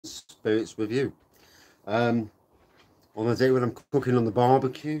spirits review. On a day when I'm cooking on the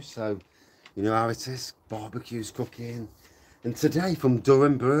barbecue, so you know how it is, barbecues, cooking. And today from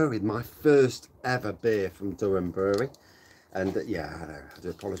Durham Brewery, my first ever beer from Durham Brewery. And yeah, I know, I do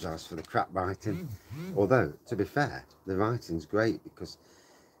apologise for the crap writing. Although, to be fair, the writing's great because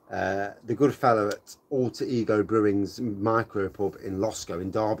the good fellow at Alter Ego Brewing's micro pub in Loscoe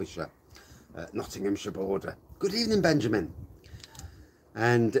in Derbyshire, Nottinghamshire border. Good evening, Benjamin.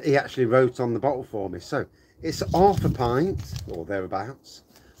 And he actually wrote on the bottle for me. So it's half a pint or thereabouts,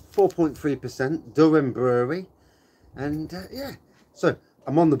 4.3%, Durham Brewery. And yeah, so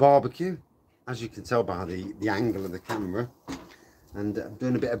I'm on the barbecue, as you can tell by the angle of the camera, and I'm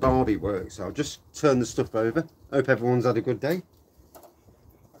doing a bit of barbie work. So I'll just turn the stuff over. Hope everyone's had a good day,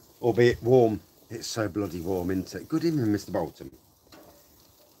 albeit warm. It's so bloody warm, isn't it? Good evening, Mr. Bolton.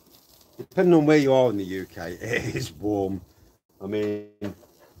 Depending on where you are in the UK, it is warm. I mean,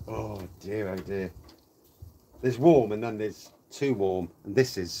 oh dear, there's warm and then there's too warm, and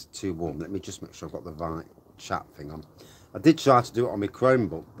this is too warm. Let me just make sure I've got the right chat thing on. I did try to do it on my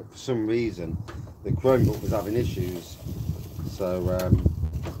Chromebook, but for some reason the Chromebook was having issues. So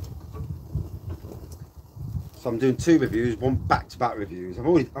I'm doing two reviews, one back-to-back reviews. I've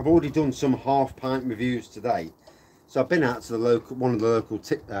already done some half pint reviews today. So I've been out to the one of the local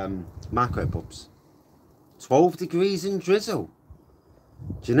micro pubs. 12 degrees and drizzle.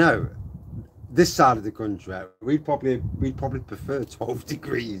 Do you know, this side of the country, we'd probably prefer 12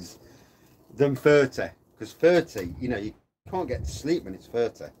 degrees than 30. Because 30, you know, you can't get to sleep when it's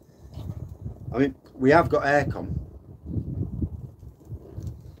 30. I mean, we have got aircon.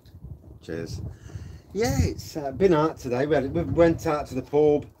 Cheers. Yeah, it's been out today. We went out to the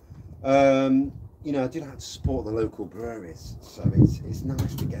pub. You know, I do like to support the local breweries, so it's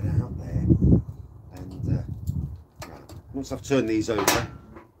nice to get out there. And once I've turned these over,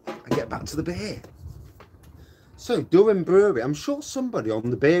 I get back to the beer. So Durham Brewery, I'm sure somebody on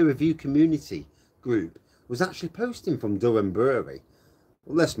the beer review community group was actually posting from Durham Brewery,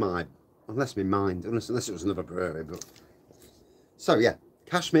 unless it was another brewery. But so yeah,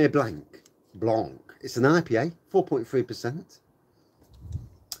 Cashmere Blanc. It's an IPA, 4.3%.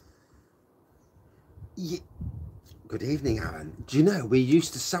 Yeah. Good evening, Aaron. Do you know we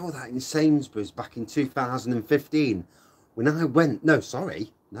used to sell that in Sainsbury's back in 2015 when I went? No,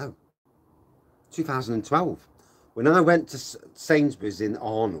 2012. When I went to Sainsbury's in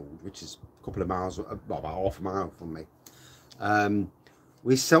Arnold, which is a couple of miles, well, about half a mile from me,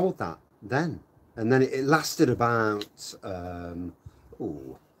 we sold that then, and then it lasted about a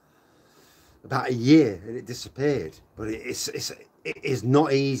year, and it disappeared. But it is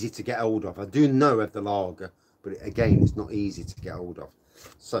not easy to get hold of. I do know of the lager, but again, it's not easy to get hold of.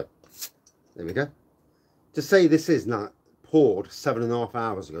 So there we go. To say this is not poured 7.5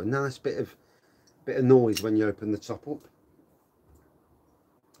 hours ago. Nice bit of noise when you open the top up.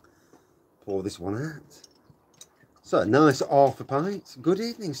 Pour this one out. So nice half a pint. Good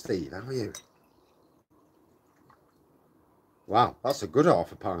evening, Steve. How are you? Wow, that's a good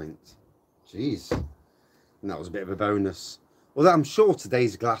half a pint. Jeez. And that was a bit of a bonus. Although I'm sure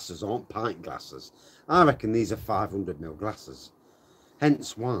today's glasses aren't pint glasses. I reckon these are 500ml glasses.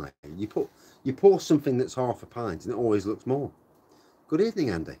 Hence why you pour something that's half a pint and it always looks more. Good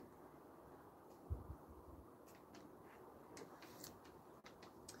evening, Andy.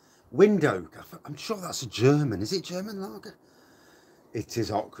 Window. I'm sure that's a German. Is it German lager? It is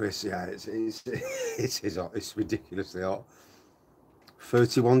hot, Chris. Yeah, it is hot. It's ridiculously hot.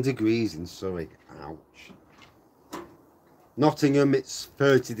 31 degrees in Surrey. Ouch. Nottingham, it's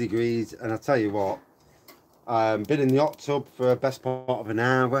 30 degrees, and I tell you what, been in the hot tub for the best part of an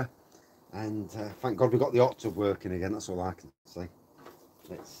hour, and thank God we got the hot tub working again. That's all I can say.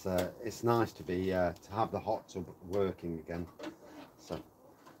 It's nice to have the hot tub working again. So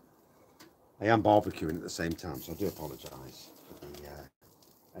I am barbecuing at the same time, so I do apologise for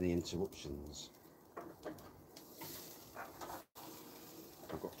any interruptions.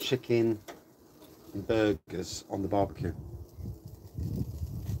 I've got chicken and burgers on the barbecue.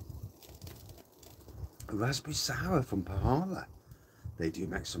 A raspberry sour from Pahala. They do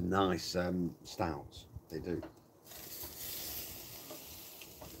make some nice stouts. They do.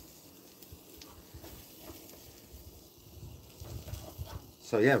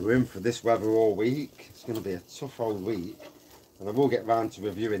 So yeah, we're in for this weather all week. It's going to be a tough old week, and I will get round to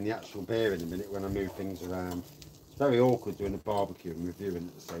reviewing the actual beer in a minute when I move things around. It's very awkward doing a barbecue and reviewing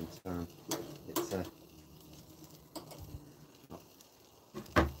at the same time. It's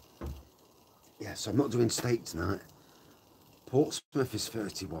yeah, so I'm not doing steak tonight. Portsmouth is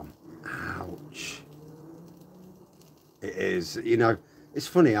 31. Ouch. It is, you know, It's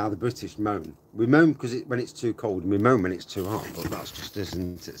funny how the British moan. We moan because when it's too cold, and we moan when it's too hot, but that's just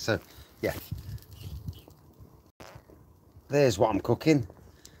isn't it? So, yeah. There's what I'm cooking.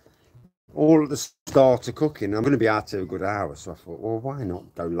 All at the start of cooking. I'm going to be out to a good hour, so I thought, well, why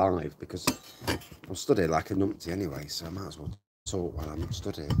not go live? Because I'm studying like a numpty anyway, so I might as well talk while I'm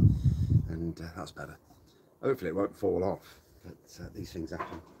studying. And that's better. Hopefully it won't fall off, but these things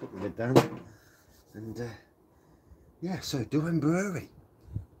happen. Put the lid down. And, yeah, so Durham Brewery.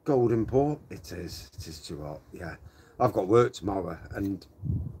 Golden Port, it is too hot, yeah. I've got work tomorrow, and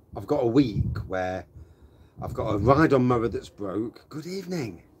I've got a week where I've got a ride-on mower that's broke. Good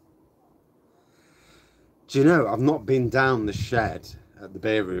evening. Do you know, I've not been down the shed at the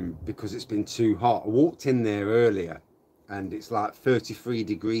beer room because it's been too hot. I walked in there earlier and it's like 33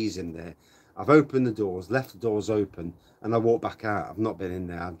 degrees in there. I've opened the doors, left the doors open, and I walked back out. I've not been in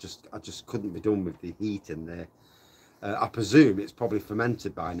there. I just couldn't be done with the heat in there. I presume it's probably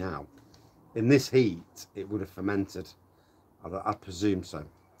fermented by now. In this heat, it would have fermented. I presume so.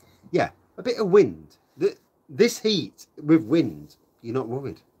 Yeah, a bit of wind. This heat with wind, you're not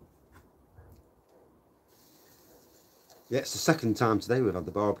worried. Yeah, it's the second time today we've had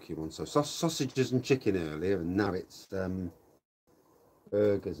the barbecue one. So sausages and chicken earlier, and now it's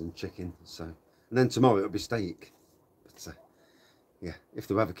burgers and chicken. So, and then tomorrow it'll be steak. But yeah, if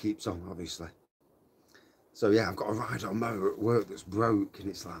the weather keeps on, obviously. So yeah, I've got a ride-on mower at work that's broke, and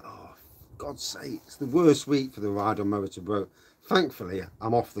it's like, oh, for God's sake, it's the worst week for the ride-on mower to broke. Thankfully,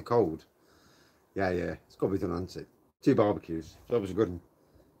 I'm off the cold. Yeah, it's got to be done, hasn't it? 2 barbecues, so that was a good one.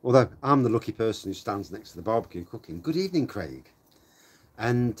 Although I'm the lucky person who stands next to the barbecue cooking. Good evening, Craig.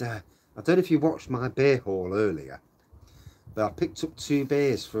 And I don't know if you watched my beer haul earlier, but I picked up 2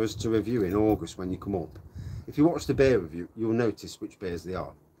 beers for us to review in August when you come up. If you watch the beer review, you'll notice which beers they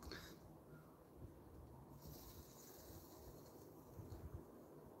are.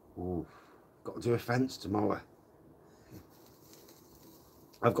 Ooh, got to do a fence tomorrow.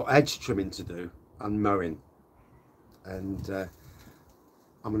 I've got edge trimming to do and mowing. And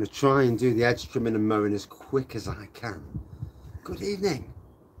I'm going to try and do the edge trimming and mowing as quick as I can. Good evening.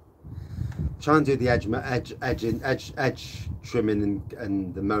 Try and do the edge trimming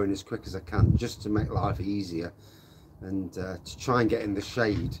and the mowing as quick as I can, just to make life easier, and to try and get in the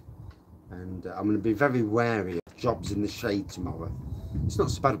shade. And I'm going to be very wary of jobs in the shade tomorrow. It's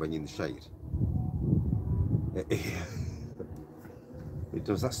not so bad when you're in the shade. It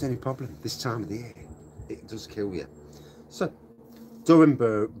does. That's the only problem. This time of the year, it does kill you. So, Durham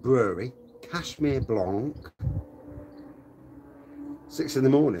Brewery, Cashmere Blanc, 6 in the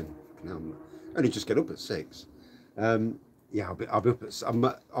morning. I'm only just get up at 6. Yeah, I'll be up at.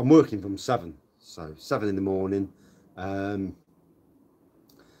 I'm working from 7, so 7 in the morning.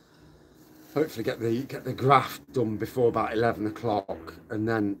 Hopefully get the graft done before about 11 o'clock, and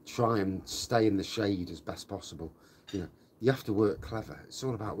then try and stay in the shade as best possible. You know, you have to work clever. It's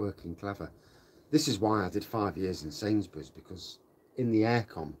all about working clever. This is why I did 5 years in Sainsbury's, because in the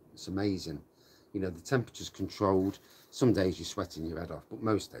aircon, it's amazing. You know, the temperature's controlled. Some days you're sweating your head off, but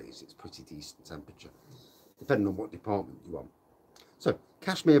most days it's pretty decent temperature, depending on what department you want. So,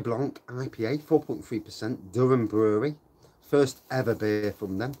 Cashmere Blanc IPA, 4.3%, Durham Brewery, first ever beer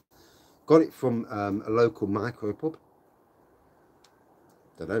from them. Got it from a local micro pub.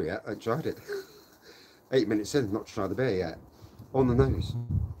 Don't know yet, I ain't tried it. 8 minutes in, not tried the beer yet. On the nose.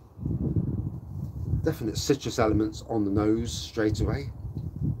 Definite citrus elements on the nose straight away.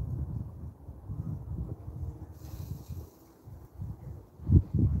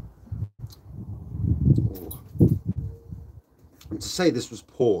 Oh. And to say this was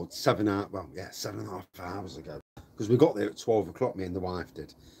poured 7.5 hours ago, because we got there at 12 o'clock, me and the wife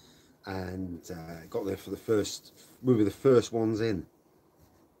did, and got there for we were the first ones in.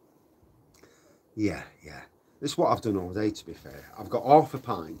 Yeah. This is what I've done all day, to be fair. I've got half a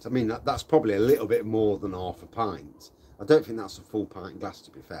pint. I mean, that's probably a little bit more than half a pint. I don't think that's a full pint glass, to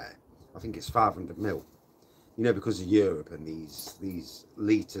be fair. I think it's 500 ml. You know, because of Europe and these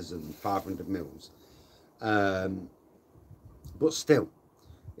litres and 500 mils. But still,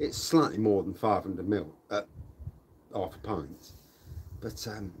 it's slightly more than 500 ml at half a pint. But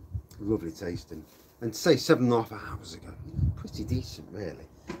lovely tasting. And to say 7.5 hours ago, pretty decent, really.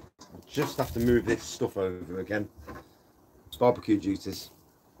 Just have to move this stuff over again. Barbecue duties.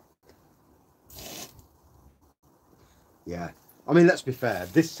 Yeah, I mean, let's be fair,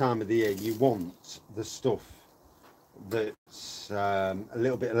 this time of the year you want the stuff that's a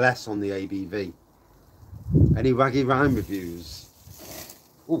little bit less on the ABV. Any Waggy Rhyme reviews?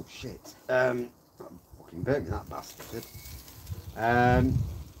 Oh shit, fucking burnt me, that bastard.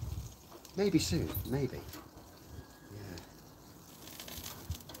 Maybe soon, maybe.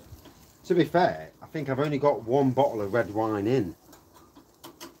 To be fair, I think I've only got one bottle of red wine in.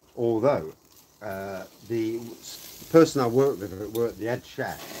 Although, the person I work with at work, the head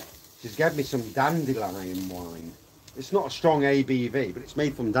chef, she's gave me some dandelion wine. It's not a strong ABV, but it's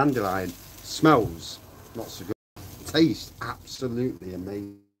made from dandelion. Smells not so good. Tastes absolutely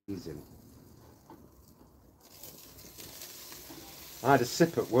amazing. I had a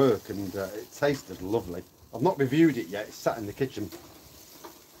sip at work and it tasted lovely. I've not reviewed it yet, it's sat in the kitchen.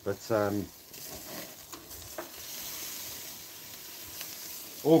 But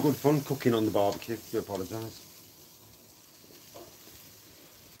all good fun cooking on the barbecue, do apologise.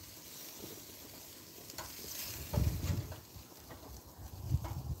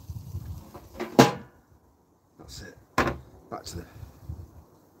 That's it. Back to the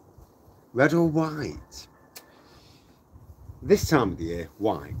red or white. This time of the year,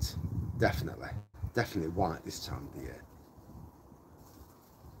 white. Definitely. Definitely white this time of the year.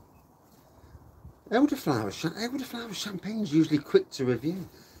 Elderflower champagne's usually quick to review.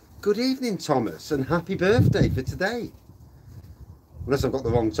 Good evening, Thomas, and happy birthday for today. Unless I've got the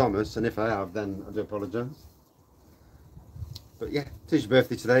wrong Thomas, and if I have, then I do apologise. But yeah, it is your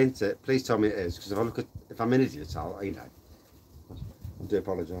birthday today, isn't it? Please tell me it is, because if I'm an idiot, I do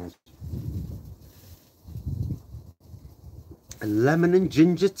apologise. A lemon and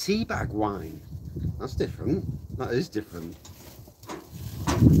ginger tea bag wine. That's different. That is different.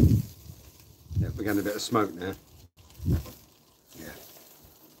 Yeah, we're getting a bit of smoke now. Yeah.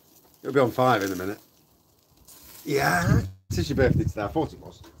 It'll be on fire in a minute. Yeah. It is your birthday today. I thought it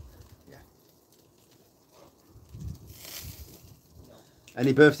was. Yeah.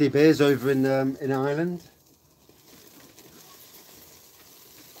 Any birthday beers over in Ireland?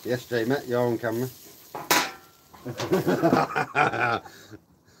 Yes, Jay, mate, you're on camera.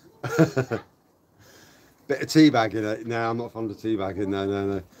 Bit of teabagging, eh? No, I'm not fond of teabagging.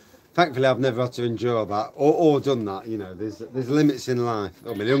 No. Thankfully, I've never had to endure that or done that. You know, there's limits in life.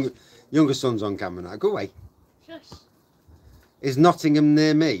 Oh, my younger son's on camera now. Go away. Shush. Is Nottingham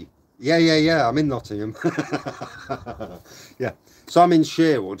near me? Yeah. I'm in Nottingham. Yeah. So I'm in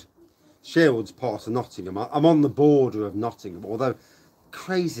Sherwood. Sherwood's part of Nottingham. I'm on the border of Nottingham. Although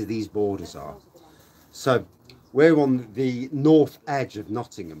crazy these borders are. So we're on the north edge of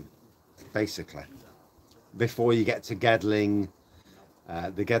Nottingham, basically, before you get to Gedling,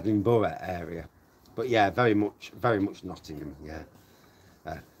 the Gedling Borough area. But yeah, very much Nottingham. Yeah,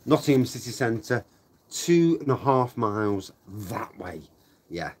 Nottingham city centre, 2.5 miles that way.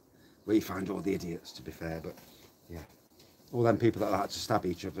 Yeah, where you find all the idiots, to be fair. But yeah, all them people that like to stab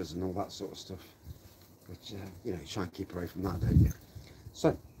each other and all that sort of stuff. But you know, you try and keep away from that, don't you?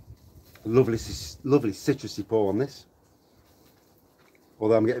 So. Lovely citrusy pour on this.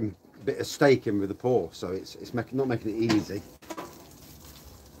 Although I'm getting a bit of steak in with the pour, so it's not making it easy.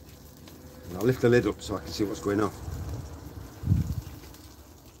 And I'll lift the lid up so I can see what's going on.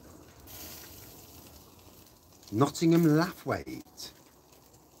 Nottingham Lathwaite,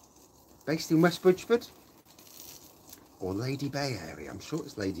 based in West Bridgford or Lady Bay area. I'm sure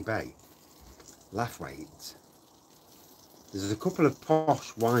it's Lady Bay. Lathwaite. There's a couple of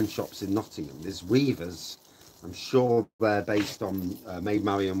posh wine shops in Nottingham. There's Weavers. I'm sure they're based on Maid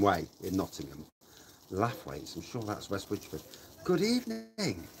Marian Way in Nottingham. Lathwaite, I'm sure that's West Bridgford. Good evening.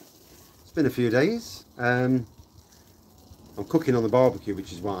 It's been a few days. I'm cooking on the barbecue,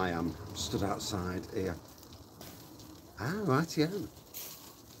 which is why I'm stood outside here. Ah, rightio.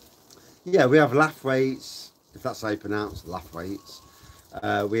 Yeah, we have Lathwaites, if that's how you pronounce Lathwaites.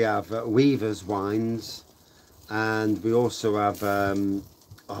 We have Weavers wines. And we also have,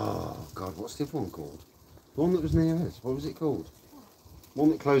 oh God, what's the other one called? The one that was near us, what was it called? One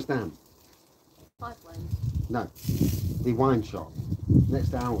that closed down? Five Lanes. No, the wine shop,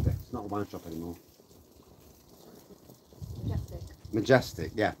 next to Aldi. It's not a wine shop anymore.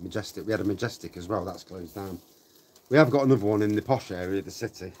 Majestic, yeah, Majestic. We had a Majestic as well, that's closed down. We have got another one in the posh area of the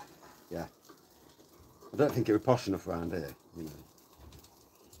city, yeah. I don't think it was posh enough around here, you know.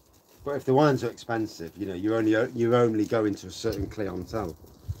 But if the wines are expensive, you know, you're only going to a certain clientele.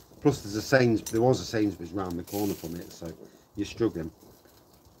 Plus, there was a Sainsbury's round the corner from it, so you're struggling.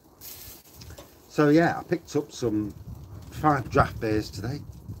 So yeah, I picked up some 5 draft beers today.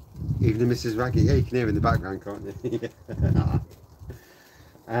 Evening, Mrs. Wraggy. Yeah, you can hear in the background, can't you?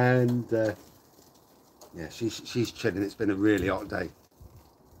 And yeah, she's chilling. It's been a really hot day.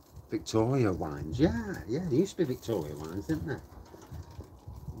 Victoria wines, yeah. There used to be Victoria wines, didn't there?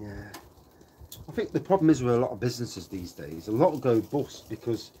 Yeah, I think the problem is with a lot of businesses these days, a lot will go bust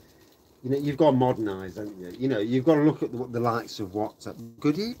because, you know, you've got to modernise, haven't you? You know, you've got to look at the likes of what.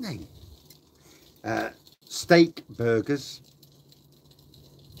 Good evening. Steak burgers,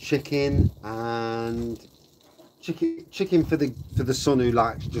 chicken and chicken for the son who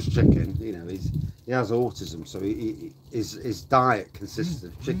likes just chicken. You know, he has autism, so his diet consists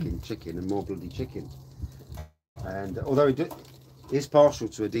of chicken and more bloody chicken. And although he's partial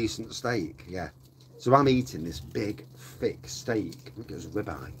to a decent steak, yeah. So I'm eating this big thick steak. I think it was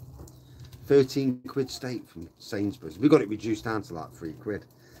ribeye, 13 quid steak from Sainsbury's. We got it reduced down to like 3 quid,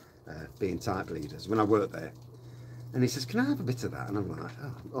 being type bleeders when I worked there. And he says, can I have a bit of that? And I'm like,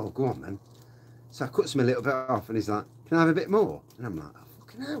 oh go on then. So I cuts him a little bit off, and he's like, can I have a bit more? And I'm like, oh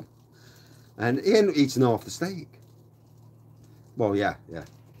fucking hell. And he ended up eating half the steak. Well, yeah.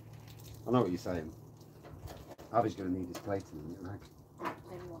 I know what you're saying. Abby's going to need his plate in a minute, right?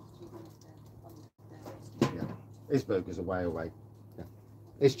 Yeah, his burgers are way away. Yeah.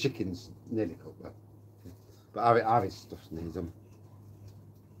 His chicken's nearly cooked though. Yeah. But Abby's stuff needs them.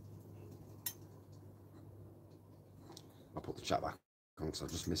 I'll put the chat back on because I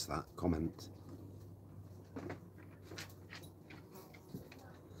just missed that comment.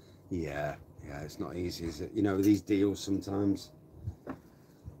 Yeah, it's not easy, is it? You know, these deals sometimes.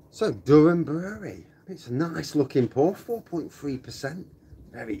 So, Durham Brewery. It's a nice looking pour, 4.3%.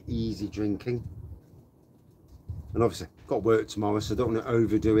 Very easy drinking. And obviously, got work tomorrow, so I don't want to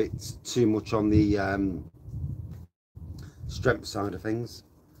overdo it too much on the strength side of things.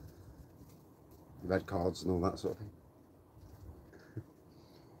 Red cards and all that sort of thing.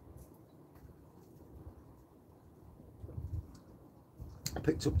 I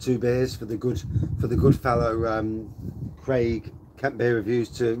picked up 2 beers for the good fellow Craig Kent Beer Reviews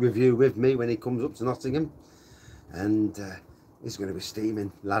to review with me when he comes up to Nottingham, and he's going to be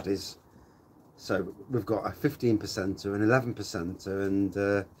steaming, laddies. So we've got a 15%er, an 11%er, and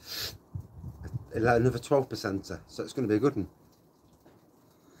another 12%er. So it's going to be a good one.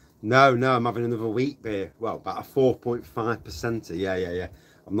 No, I'm having another wheat beer. Well, about a 4.5%er. Yeah.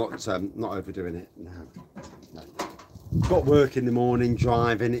 I'm not overdoing it. No. Got work in the morning,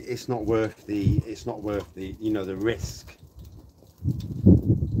 driving. It's not worth the you know, the risk.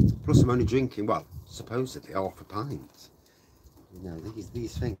 Plus I'm only drinking, well, supposedly half a pint. You know,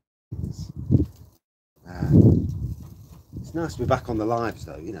 these things. It's nice to be back on the lives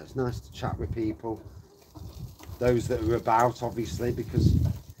though, you know, it's nice to chat with people. Those that are about, obviously, because,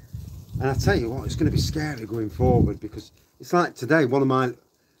 and I tell you what, it's going to be scary going forward, because it's like today, one of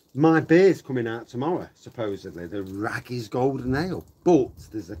my beer's coming out tomorrow, supposedly, the Wraggys Golden Ale, but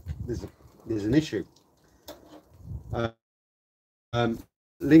there's an issue.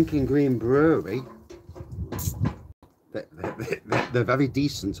 Lincoln Green Brewery, they're very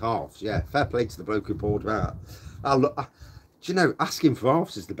decent halves. Yeah, fair play to the bloke who poured them out. Do you know, asking for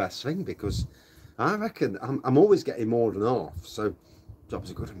halves is the best thing, because I reckon I'm always getting more than half, so job's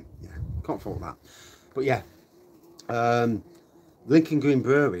a good one. Yeah, can't fault that. But yeah, Lincoln Green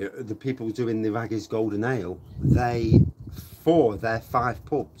Brewery, the people doing the Wraggys Golden Ale, their 5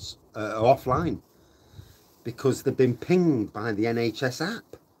 pubs are offline because they've been pinged by the NHS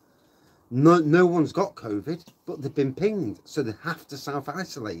app. No one's got COVID, but they've been pinged, so they have to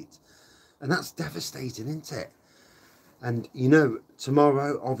self-isolate. And that's devastating, isn't it? And, you know,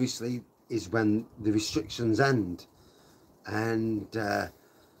 tomorrow, obviously, is when the restrictions end. And, yeah,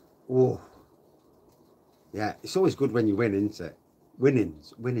 it's always good when you win, isn't it?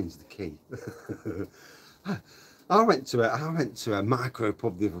 Winning's the key. I went to a micro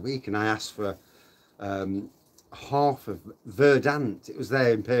pub the other week, and I asked for half of Verdant. It was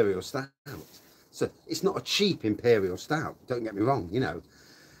their Imperial Stout. So it's not a cheap Imperial Stout, don't get me wrong, you know.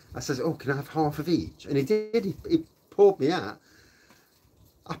 I said, oh, can I have half of each? And he did. He poured me out.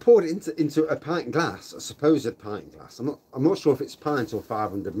 I poured it into a pint glass, a supposed pint glass. I'm not sure if it's pint or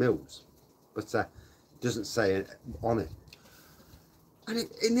 500 mils, but it doesn't say it on it. And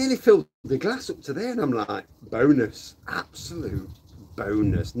it nearly filled the glass up to there, and I'm like, bonus, absolute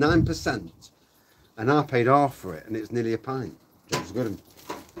bonus, 9%. And I paid half for it, and it's nearly a pint. It was good.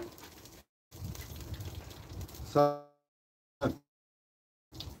 So,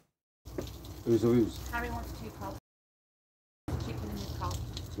 who's? Harry wants 2 cobs. Chicken in his cob.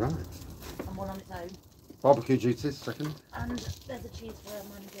 Right. And 1 on its own. Barbecue duties, second. And there's a cheese for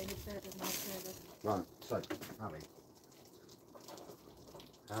mine and Jamie's third of my third. Right, so,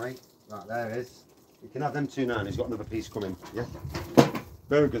 Harry, right, there it is. You can have them 2 now, and he's got another piece coming, yeah?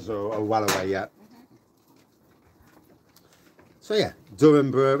 Burgers are well away yet. So yeah, Durham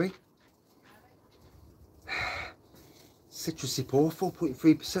Brewery. Citrusy pour,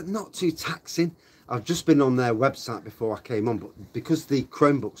 4.3%, not too taxing. I've just been on their website before I came on, but because the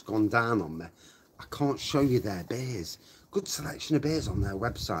Chromebook's gone down on me, I can't show you their beers. Good selection of beers on their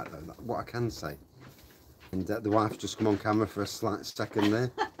website though, that's what I can say. And the wife's just come on camera for a slight second there.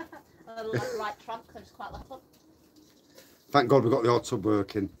 the right trunk and it's quite little. Thank God we've got the hot tub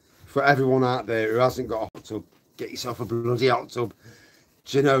working. For everyone out there who hasn't got a hot tub, get yourself a bloody hot tub.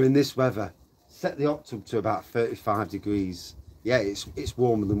 Do you know, in this weather, set the hot tub to about 35 degrees. Yeah, it's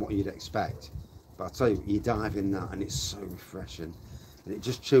warmer than what you'd expect. But I'll tell you what, you dive in that and it's so refreshing. And it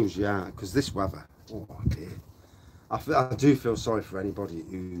just chills you out, because this weather, oh dear. I do feel sorry for anybody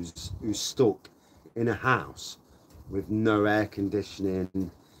who's stuck in a house with no air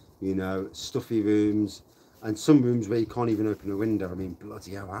conditioning, you know, stuffy rooms, and some rooms where you can't even open a window. I mean,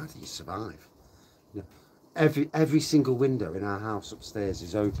 bloody hell, how do you survive? You know, every single window in our house upstairs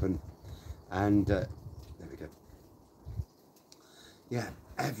is open, and there we go. Yeah,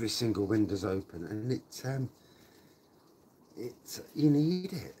 every single window's open, and it's you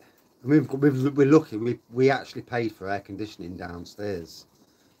need it. I mean, we're lucky. We actually paid for air conditioning downstairs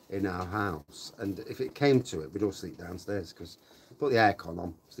in our house, and if it came to it, we'd all sleep downstairs, because put the aircon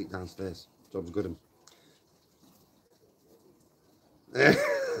on, sleep downstairs. Job's good.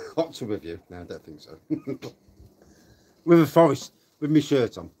 Hot tub with you? No, I don't think so. With a forest, with my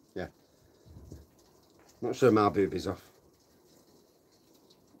shirt on. Yeah. Not sure my boobies off.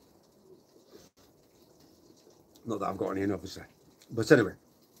 Not that I've got any in, obviously. But anyway,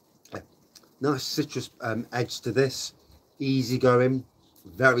 yeah. Nice citrus edge to this. Easy going,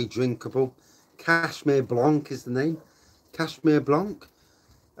 very drinkable. Cashmere Blanc is the name. Cashmere Blanc.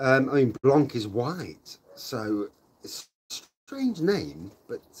 I mean, Blanc is white, so it's a strange name,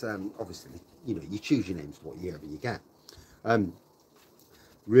 but obviously, you know, you choose your names for whatever you get.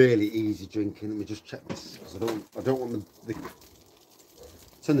 Really easy drinking. Let me just check this, because I don't want the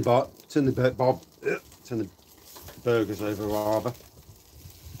turn the burgers over rather.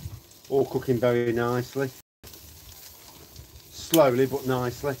 All cooking very nicely, slowly but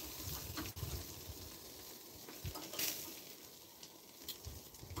nicely.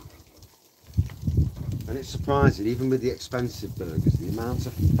 And it's surprising, even with the expensive burgers, the amount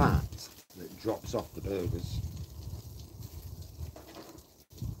of fat that drops off the burgers.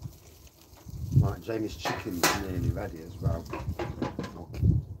 Right, Jamie's chicken's nearly ready as well. Okay.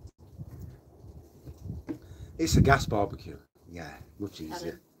 It's a gas barbecue. Yeah, much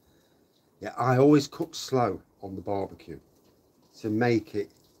easier. Yeah, I always cook slow on the barbecue to make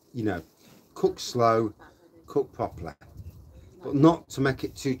it, you know, cook slow, cook properly, but not to make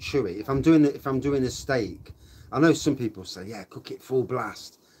it too chewy. If I'm doing a steak, I know some people say, yeah, cook it full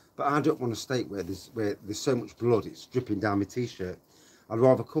blast, but I don't want a steak where there's so much blood it's dripping down my t-shirt. I'd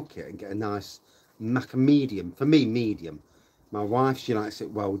rather cook it and get a nice medium. For me, medium. My wife, she likes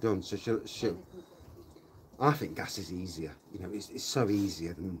it well done, so she'll I think gas is easier. You know, it's so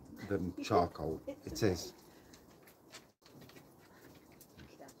easier than charcoal. It is.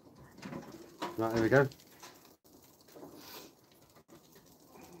 Right, there we go.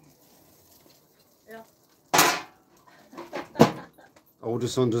 Yeah. Older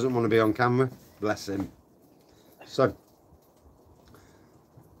son doesn't want to be on camera. Bless him. So, I'm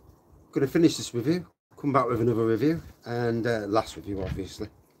going to finish this review. Come back with another review, and last review, obviously.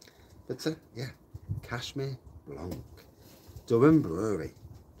 But yeah. Cashmere Blanc, Durham Brewery.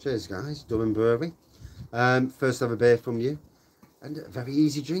 Cheers, guys. Durham Brewery. First ever beer from you, and very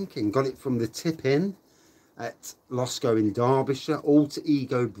easy drinking. Got it from the tip in at Losco in Derbyshire. Alter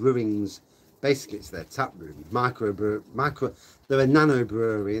Ego Brewing's. Basically, it's their tap room. They're a nano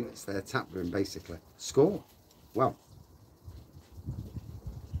brewery, and it's their tap room. Basically, score. Well,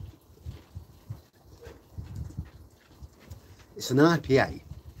 it's an IPA.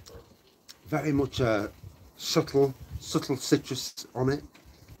 Very much a subtle citrus on it.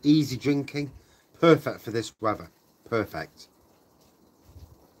 Easy drinking. Perfect for this weather. Perfect.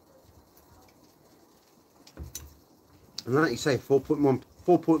 And like you say, 4.1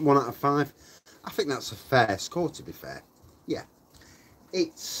 out of 5. I think that's a fair score, to be fair. Yeah.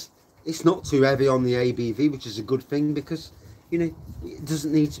 It's not too heavy on the ABV, which is a good thing, because, you know, it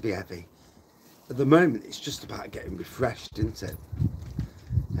doesn't need to be heavy. At the moment, it's just about getting refreshed, isn't it?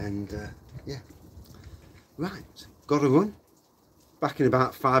 And yeah, right, got to run. Back in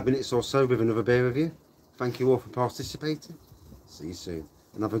about 5 minutes or so with another beer review. Thank you all for participating. See you soon,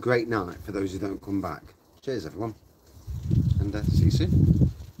 and have a great night for those who don't come back. Cheers, everyone, and see you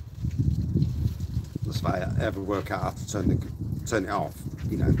soon. Let's if I ever work out how to turn it off,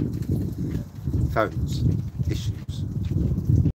 you know, phones issues.